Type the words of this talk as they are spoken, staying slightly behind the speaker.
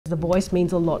The voice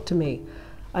means a lot to me.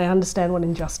 I understand what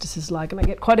injustice is like, and I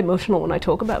get quite emotional when I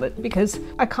talk about it because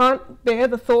I can't bear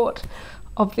the thought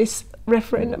of this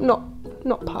referendum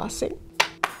not passing.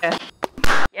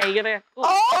 Yeah, you're gonna...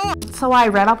 So I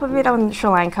read up a bit on Sri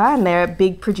Lanka, and they're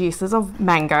big producers of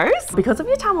mangoes. Because of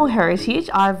your Tamil heritage,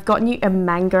 I've gotten you a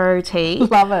mango tea.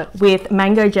 Love it. With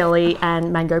mango jelly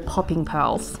and mango popping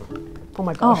pearls. Oh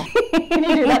my gosh. Can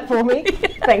you do that for me?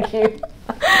 Thank you.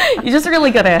 You just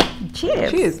really gotta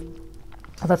cheers. Cheers.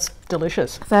 Oh, that's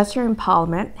delicious. First, you're in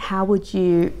Parliament. How would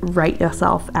you rate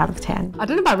yourself out of 10? I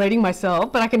don't know about rating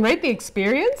myself, but I can rate the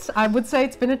experience. I would say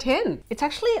it's been a 10. It's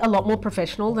actually a lot more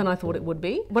professional than I thought it would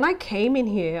be. When I came in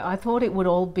here, I thought it would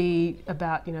all be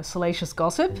about, salacious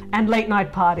gossip and late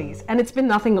night parties, and it's been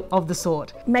nothing of the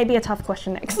sort. Maybe a tough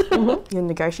question next. You're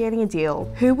negotiating a deal.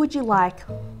 Who would you like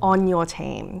on your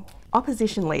team?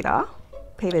 Opposition leader,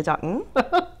 Peter Dutton,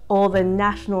 or the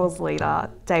Nationals leader,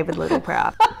 David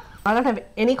Littleproud? I don't have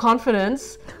any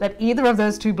confidence that either of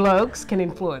those two blokes can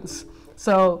influence.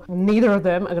 So neither of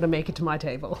them are going to make it to my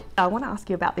table. I want to ask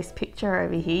you about this picture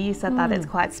over here. You said that it's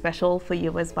quite special for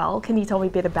you as well. Can you tell me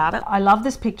a bit about it? I love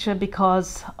this picture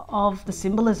because of the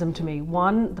symbolism to me.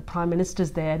 One, the Prime Minister's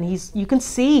there and you can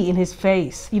see in his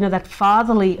face, that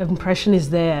fatherly impression is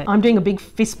there. I'm doing a big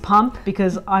fist pump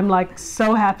because I'm like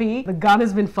so happy. The gun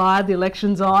has been fired, the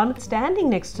election's on. Standing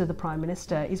next to the Prime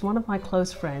Minister is one of my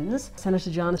close friends,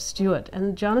 Senator Jana Stewart.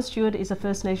 And Jana Stewart is a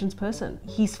First Nations person.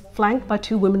 He's flanked by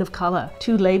two women of colour.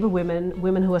 Two Labor women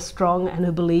who are strong and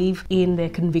who believe in their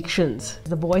convictions.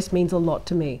 The voice means a lot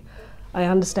to me. I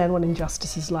understand what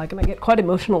injustice is like, and I get quite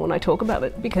emotional when I talk about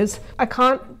it because I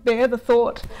can't bear the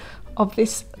thought of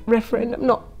this referendum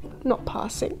not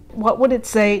passing. What would it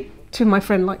say to my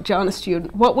friend like Jana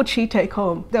Stewart? What would she take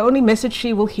home? The only message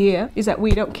she will hear is that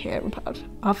we don't care about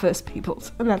our First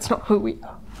Peoples, and that's not who we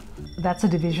are. That's a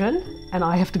division, and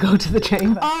I have to go to the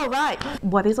chamber. Oh, right.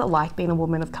 What is it like being a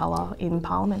woman of colour in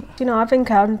Parliament? I've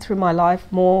encountered through my life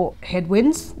more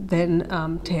headwinds than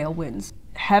tailwinds.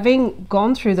 Having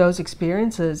gone through those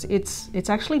experiences, it's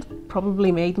actually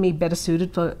probably made me better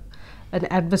suited for an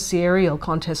adversarial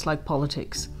contest like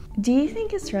politics. Do you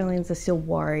think Australians are still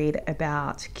worried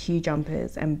about queue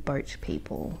jumpers and boat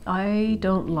people? I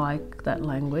don't like that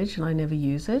language and I never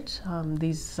use it.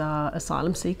 These are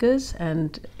asylum seekers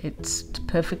and it's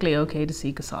perfectly okay to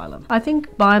seek asylum. I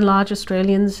think by and large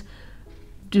Australians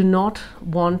do not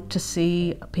want to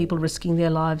see people risking their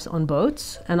lives on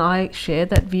boats, and I share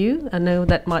that view. I know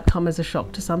that might come as a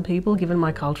shock to some people given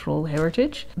my cultural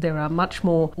heritage. There are much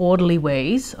more orderly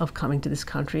ways of coming to this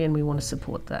country and we want to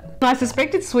support that. I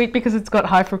suspect it's sweet because it's got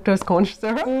high fructose corn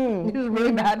syrup. It's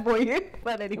really bad for you.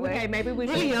 But anyway, Okay, maybe we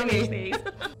should really finish yummy. these.